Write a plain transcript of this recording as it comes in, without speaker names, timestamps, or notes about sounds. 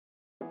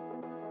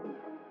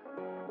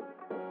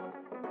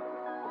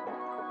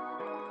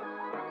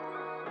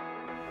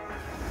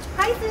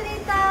Hi,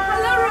 Sunita.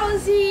 Hello,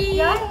 Rosie.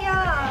 Yeah.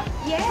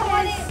 Yes. Come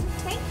on in.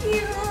 Thank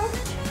you.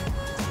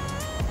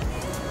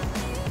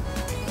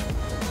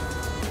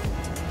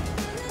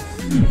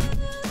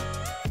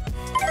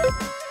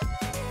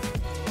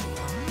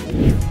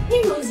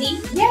 Hey, Rosie.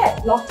 Yeah,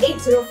 block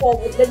 804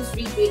 Woodlands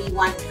St,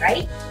 𝘰𝘻𝘪,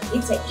 right?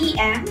 It's a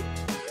EM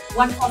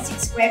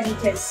 146 square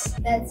meters.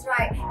 That's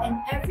right. And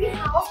every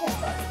house has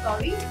got a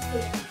story. So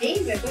today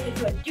we're going to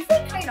do a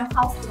different kind of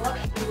house tour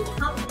and we will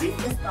come with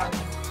the story.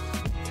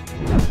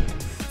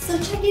 So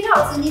check it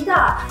out,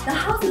 Sunita. The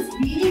house is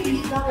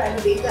really well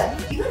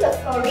renovated. Even the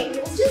flooring,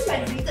 it was just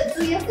renovated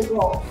 2 years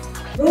ago.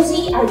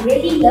 Rosie, I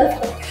really love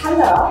the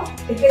color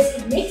because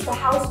it makes the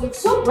house look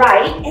so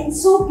bright and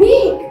so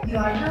big. You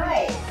are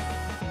right.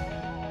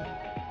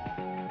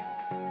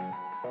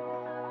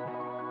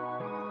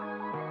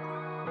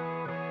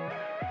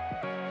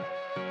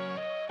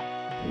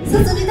 So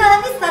Sunita,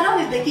 let me start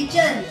off with the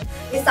kitchen.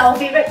 It's our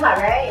favorite part,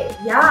 right?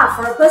 Yeah,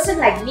 for a person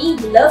like me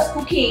who loves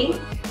cooking,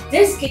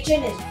 this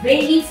kitchen is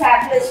really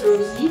fabulous,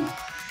 Rosie.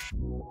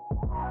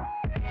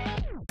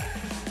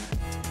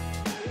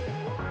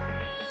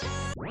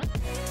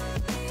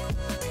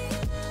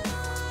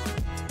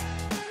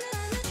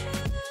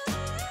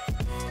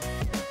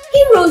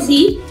 Hey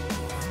Rosie,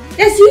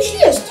 there's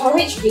usually a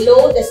storage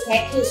below the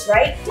staircase,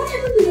 right? What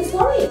happened to the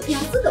storage? Yeah,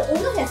 so the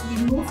owner has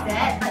removed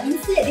that, but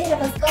instead they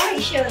have a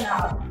storage here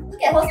now.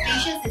 Look at how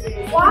spacious it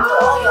is.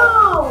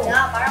 Wow!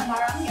 Yeah,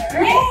 barang-barang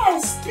here, right?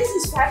 Yes, this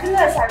is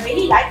fabulous. I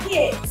really like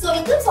it. So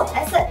in terms of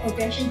asset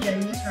progression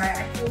journeys, right,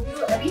 I told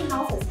you every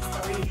house has a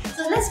story.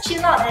 So let's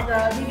chill out at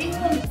the living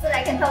room so that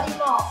I can tell you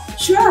more.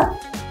 Sure.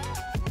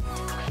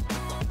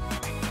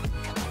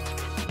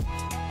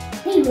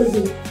 Hey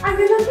Rosie, I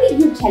remember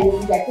you telling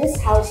me that this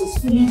house is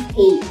fully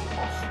paid.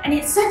 And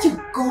it's such a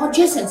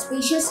gorgeous and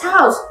spacious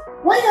house.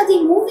 Why are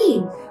they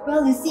moving?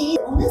 Well, you see,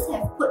 owners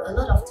have put a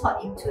lot of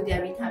thought into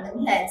their retirement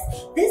plans.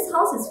 This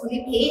house is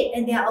fully paid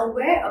and they are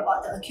aware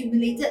about the accrued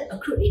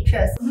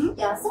interest.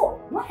 Yeah,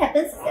 so what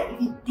happens is that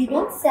if they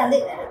don't sell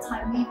it at a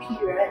timely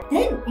period,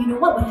 then you know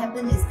what will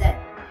happen is that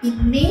it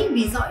may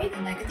result in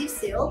a negative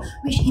sale,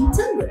 which in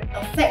turn would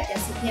affect their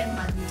CPF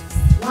money.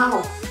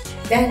 Wow.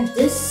 Then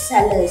these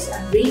sellers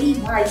are really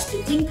wise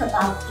to think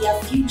about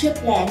their future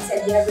plans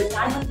and their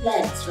retirement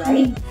plans,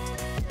 right?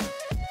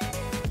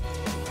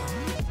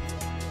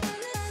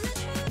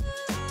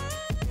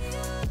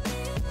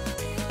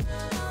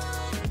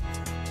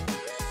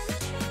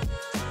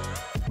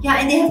 Yeah,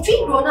 and they have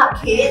 3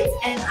 grown-up kids,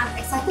 and I'm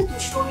excited to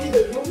show you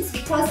the rooms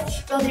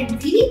because, well, they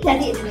really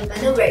plan it in a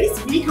manner where it's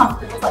really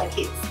comfortable for the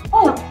kids.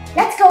 Oh,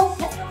 let's go!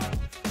 Let's go!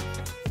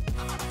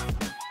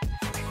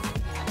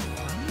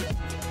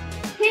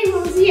 Hey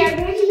Rosie, I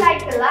really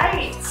like the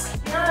lights.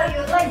 Yeah,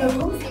 you like the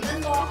rooms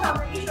even more. Come,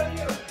 let me show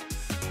you.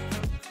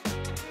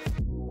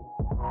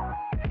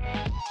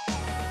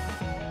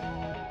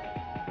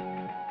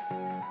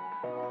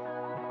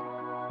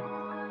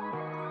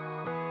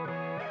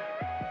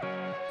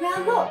 Well,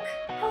 look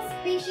how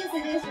spacious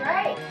it is,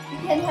 right? You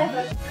can have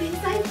a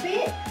queen-size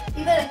bed,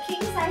 even a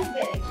king-size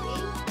bed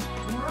actually.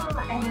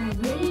 Yeah, and I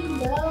really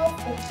love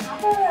the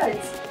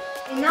cupboards.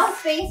 Enough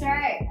space,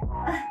 right?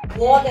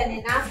 More than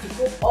enough to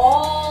put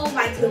all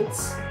my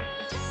clothes.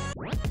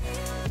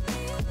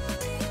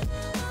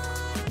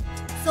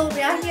 So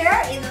we are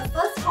here in the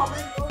first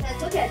common room,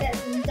 and look at that,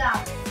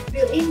 Sunita.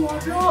 Built-in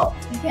wardrobe.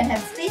 You can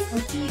have space for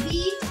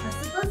TV, a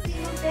super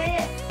single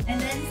bed,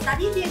 and then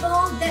study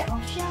table, deck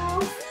of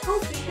shelves. How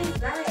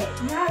spacious, right?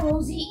 Yeah,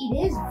 Rosie,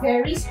 it is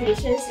very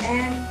spacious,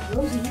 and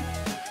Rosie,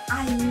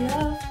 I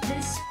love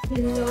this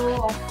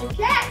pillow of the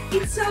cat.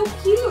 It's so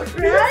cute, It looks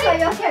right? like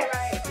your cat,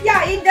 right?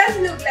 Yeah, it does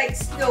look like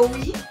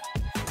Snowy.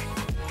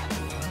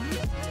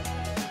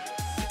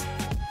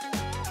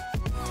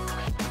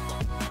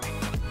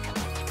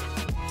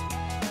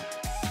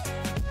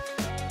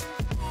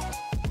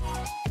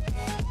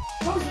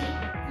 Rosie,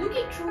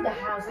 looking through the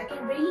house, I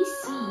can really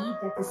see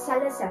that the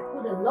sellers have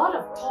put a lot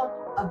of thought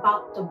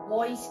about the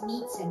boys'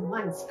 needs and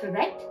wants,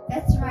 correct?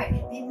 That's right.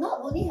 They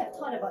not only have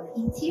thought about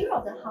the interior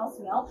of the house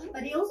well,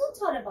 but they also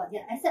thought about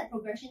their asset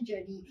progression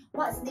journey.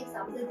 What's next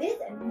after this?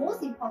 And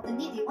most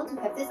importantly, they want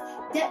to have this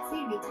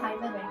debt-free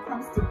retirement when it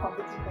comes to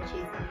property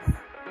purchases.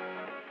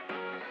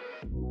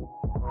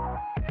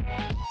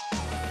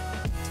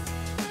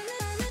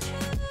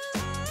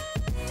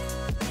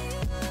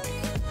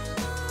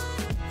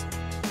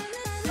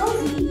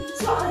 Rosie,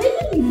 so are they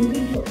going to be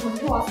moving to a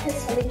condo after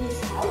selling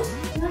this house?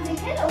 Now, they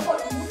can afford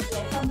to move to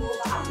a condo,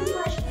 but after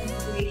much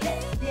consideration,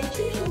 they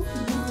actually chose to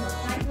move to a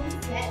 5-room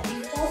flat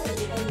with 4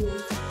 physical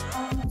rooms.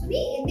 To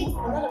me, it makes a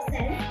lot of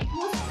sense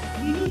because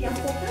really their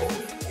focus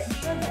is to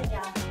ensure that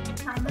their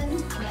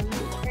retirement money,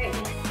 right,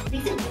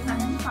 basic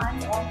retirement fund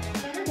or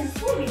whether their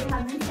full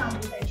retirement sum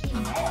is actually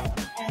met,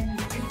 and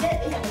with that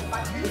they have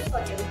abundance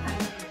for their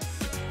retirement.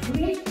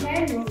 Great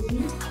plan,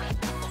 Rosie.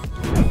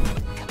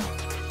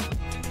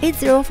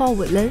 804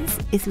 Woodlands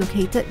is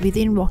located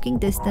within walking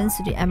distance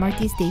to the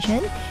MRT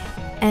station,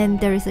 and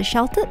there is a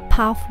sheltered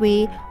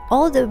pathway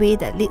all the way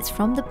that leads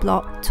from the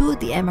block to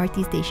the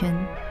MRT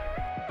station.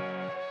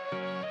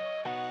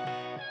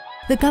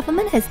 The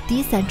government has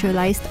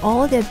decentralized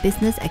all their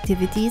business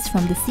activities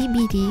from the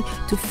CBD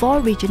to 4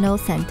 regional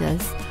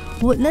centres.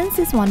 Woodlands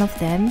is one of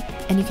them,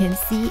 and you can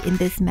see in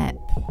this map.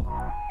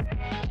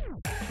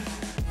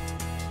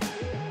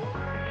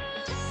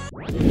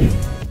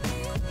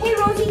 Hey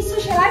Rosie, so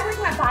shall I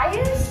bring my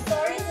buyers?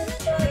 Sorry,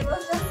 sister, it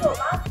was just so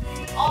last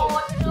minute. Oh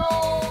no!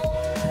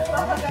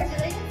 But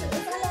congratulations to the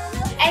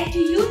seller. And to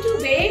you too,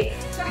 babe.